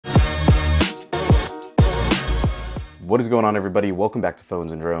What is going on, everybody? Welcome back to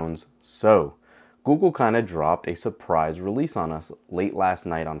Phones and Drones. So, Google kind of dropped a surprise release on us late last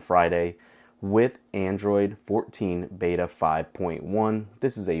night on Friday with Android 14 Beta 5.1.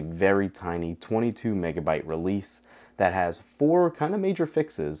 This is a very tiny 22 megabyte release that has 4 kind of major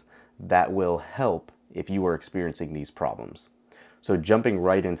fixes that will help if you are experiencing these problems. So jumping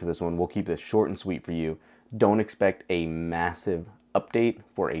right into this one, we'll keep this short and sweet for you. Don't expect a massive update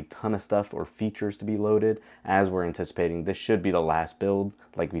for a ton of stuff or features to be loaded, as we're anticipating this should be the last build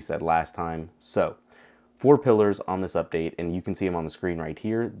like we said last time. So 4 pillars on this update, and you can see them on the screen right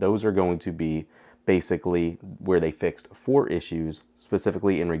here. Those are going to be basically where they fixed 4 issues,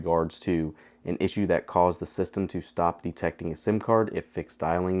 specifically in regards to an issue that caused the system to stop detecting a SIM card if fixed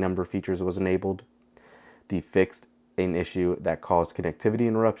dialing number features was enabled. The fixed an issue that caused connectivity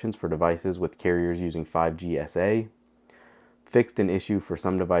interruptions for devices with carriers using 5G SA. Fixed an issue for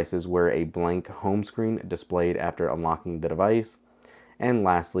some devices where a blank home screen displayed after unlocking the device. And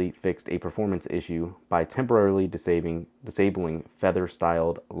lastly, fixed a performance issue by temporarily disabling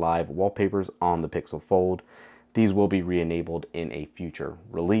feather-styled live wallpapers on the Pixel Fold. These will be re-enabled in a future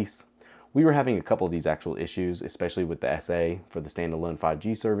release. We were having a couple of these actual issues, especially with the SA for the standalone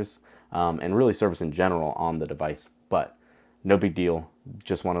 5G service, and really service in general on the device, but no big deal.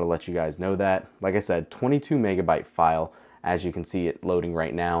 Just wanted to let you guys know that. Like I said, 22 megabyte file. As you can see it loading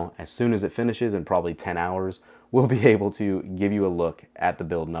right now. As soon as it finishes, in probably 10 hours, we'll be able to give you a look at the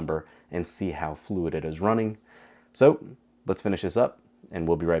build number and see how fluid it is running. So let's finish this up and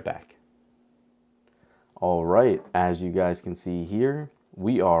we'll be right back. All right, as you guys can see here,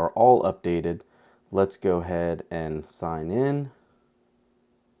 we are all updated. Let's go ahead and sign in.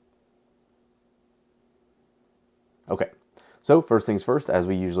 Okay, so first things first, as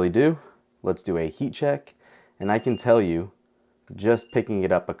we usually do, let's do a heat check. And I can tell you, just picking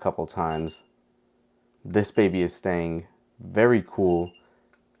it up a couple times, this baby is staying very cool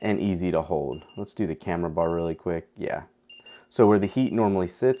and easy to hold. Let's do the camera bar really quick. Yeah. So where the heat normally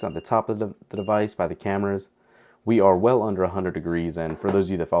sits on the top of the device by the cameras, we are well under 100 degrees. And for those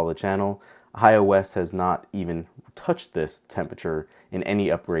of you that follow the channel, iOS has not even touched this temperature in any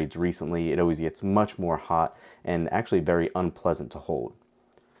upgrades recently. It always gets much more hot and actually very unpleasant to hold.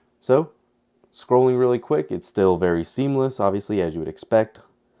 So, scrolling really quick, it's still very seamless, obviously, as you would expect,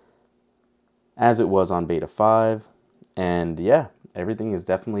 as it was on Beta 5. And yeah, everything is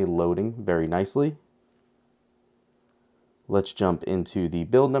definitely loading very nicely. Let's jump into the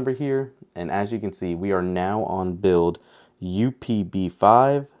build number here. And as you can see, we are now on build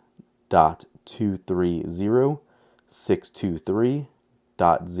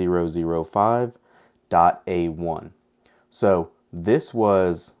UPB5.230.623.005.A1. So this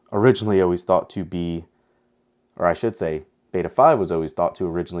was originally always thought to be, or I should say, Beta 5 was always thought to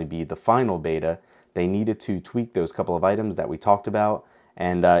originally be the final beta. They needed to tweak those couple of items that we talked about.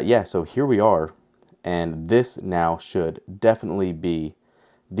 And yeah, so here we are. And this now should definitely be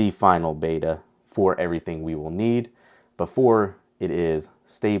the final beta for everything we will need before it is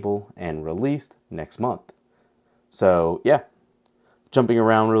stable and released next month. So yeah, jumping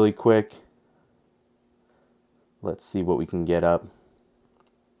around really quick. Let's see what we can get up.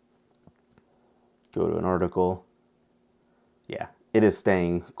 Go to an article. Yeah, it is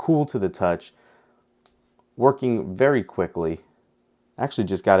staying cool to the touch, working very quickly. Actually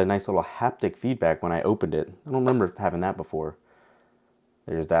just got a nice little haptic feedback when I opened it. I don't remember having that before.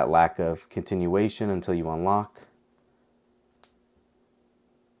 There's that lack of continuation until you unlock.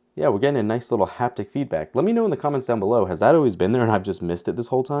 Yeah, we're getting a nice little haptic feedback. Let me know in the comments down below, has that always been there and I've just missed it this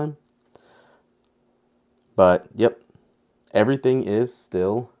whole time? But yep, everything is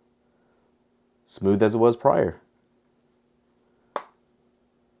still smooth as it was prior.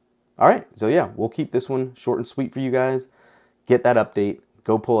 All right, so yeah, we'll keep this one short and sweet for you guys. Get that update,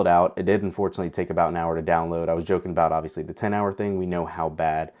 go pull it out. It did unfortunately take about an hour to download. I was joking about obviously the 10-hour thing. We know how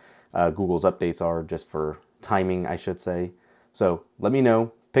bad Google's updates are, just for timing, I should say. So let me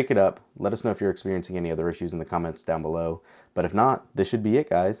know, pick it up. Let us know if you're experiencing any other issues in the comments down below. But if not, this should be it,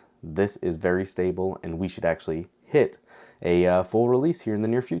 guys. This is very stable and we should actually hit a full release here in the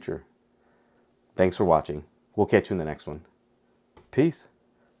near future. Thanks for watching. We'll catch you in the next one. Peace.